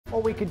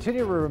Well, we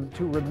continue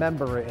to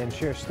remember and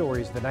share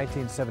stories of the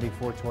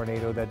 1974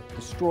 tornado that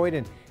destroyed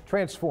and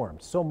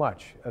transformed so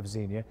much of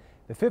Xenia.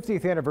 The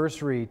 50th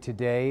anniversary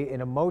today,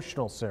 an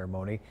emotional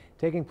ceremony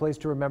taking place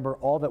to remember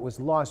all that was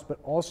lost, but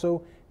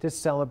also to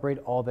celebrate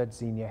all that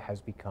Xenia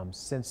has become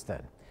since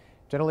then.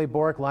 Jenna Lee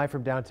Borick live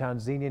from downtown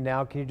Xenia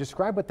now. Can you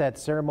describe what that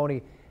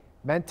ceremony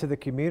meant to the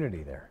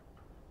community there?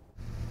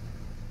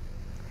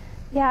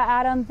 Yeah,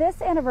 Adam,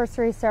 this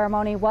anniversary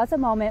ceremony was a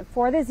moment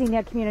for the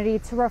Xenia community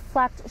to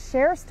reflect,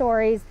 share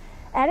stories,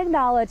 and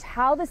acknowledge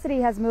how the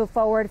city has moved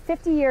forward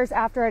 50 years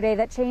after a day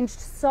that changed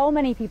so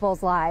many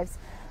people's lives.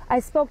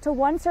 I spoke to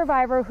one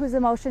survivor whose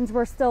emotions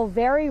were still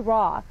very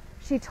raw.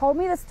 She told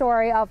me the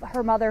story of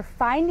her mother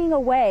finding a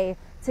way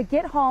to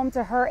get home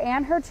to her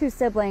and her two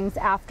siblings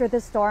after the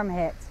storm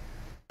hit.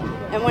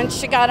 And when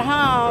she got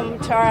home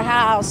to our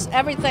house,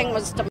 everything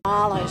was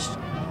demolished.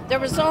 There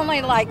was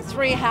only like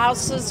 3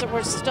 houses that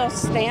were still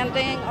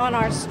standing on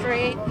our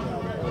street,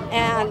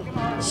 and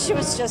she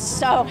was just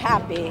so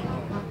happy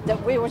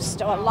that we were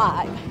still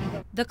alive.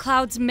 The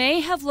clouds may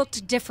have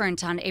looked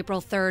different on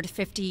April 3rd,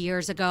 50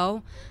 years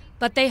ago,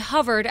 but they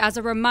hovered as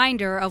a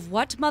reminder of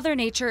what Mother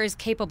Nature is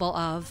capable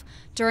of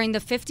during the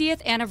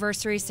 50th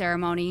anniversary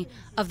ceremony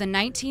of the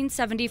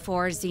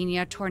 1974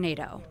 Xenia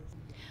tornado.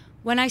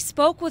 When I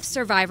spoke with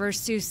survivor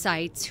Sue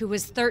Seitz, who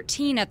was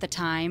 13 at the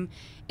time,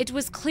 it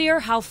was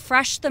clear how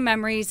fresh the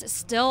memories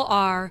still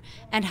are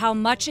and how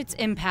much it's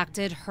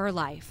impacted her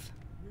life.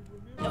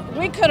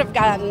 We could have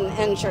gotten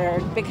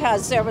injured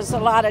because there was a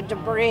lot of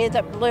debris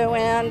that blew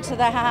into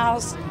the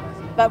house,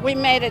 but we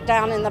made it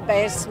down in the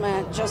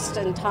basement just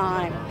in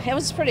time. It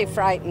was pretty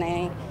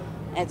frightening.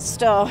 It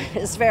still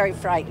is very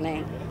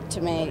frightening to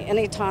me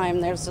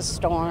anytime there's a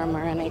storm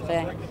or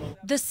anything.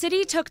 The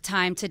city took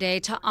time today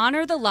to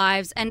honor the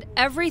lives and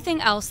everything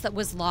else that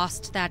was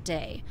lost that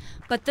day.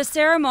 But the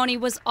ceremony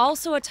was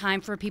also a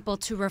time for people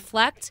to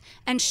reflect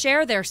and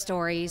share their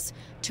stories,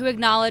 to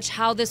acknowledge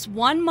how this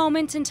one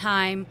moment in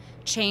time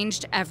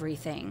changed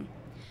everything.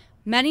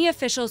 Many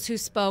officials who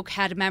spoke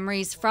had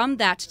memories from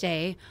that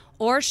day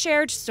or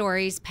shared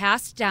stories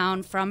passed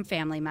down from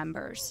family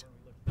members.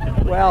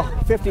 Well,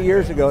 50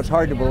 years ago, it's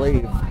hard to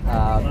believe.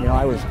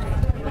 I was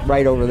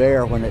right over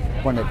there when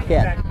it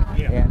hit,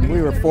 and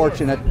we were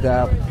fortunate.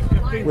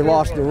 We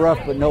lost the roof,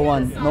 but no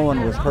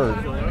one was hurt.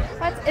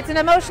 It's an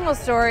emotional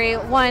story.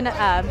 One,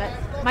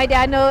 my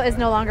dad is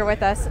no longer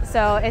with us,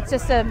 so it's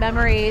just a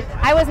memory.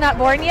 I was not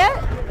born yet,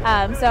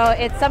 so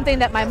it's something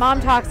that my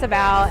mom talks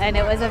about, and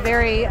it was a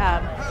very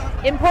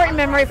important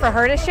memory for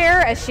her to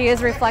share as she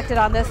is reflected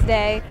on this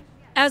day.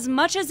 As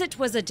much as it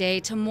was a day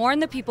to mourn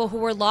the people who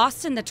were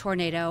lost in the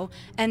tornado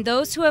and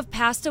those who have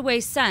passed away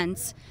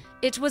since,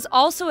 it was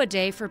also a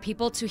day for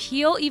people to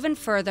heal even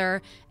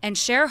further and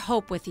share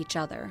hope with each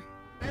other.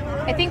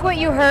 I think what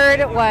you heard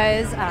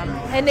was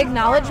an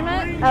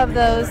acknowledgement of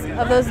those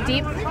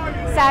deep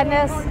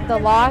sadness, the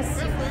loss.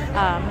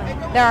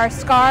 There are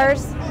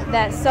scars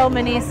that so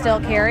many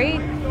still carry,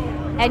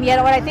 and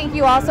yet what I think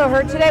you also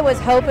heard today was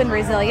hope and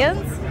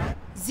resilience.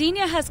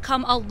 Xenia has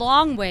come a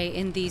long way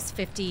in these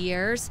 50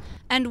 years,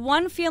 and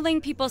one feeling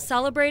people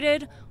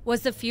celebrated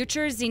was the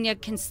future Xenia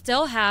can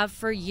still have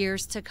for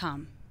years to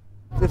come.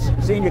 This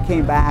Xenia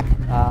came back,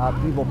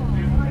 people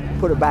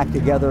put it back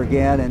together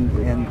again,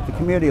 and the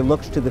community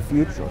looks to the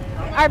future.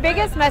 Our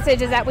biggest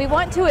message is that we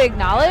want to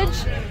acknowledge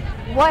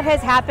what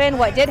has happened,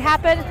 what did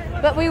happen,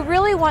 but we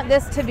really want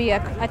this to be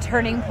a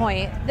turning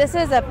point. This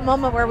is a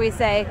moment where we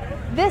say,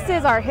 this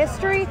is our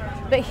history,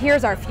 but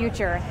here's our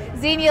future.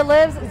 Xenia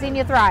lives,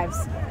 Xenia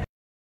thrives.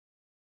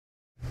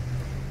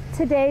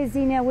 Today,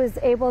 Xenia was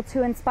able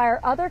to inspire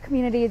other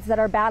communities that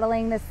are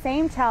battling the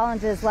same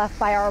challenges left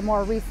by our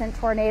more recent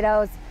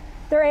tornadoes.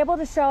 They're able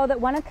to show that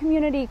when a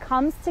community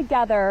comes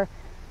together,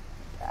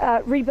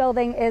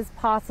 rebuilding is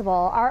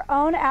possible. Our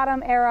own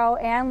Adam Arrow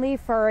and Lee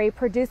Furry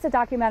produced a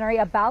documentary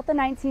about the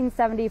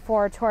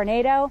 1974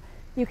 tornado.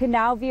 You can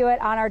now view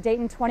it on our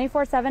Dayton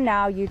 24/7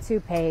 Now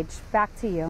YouTube page. Back to you.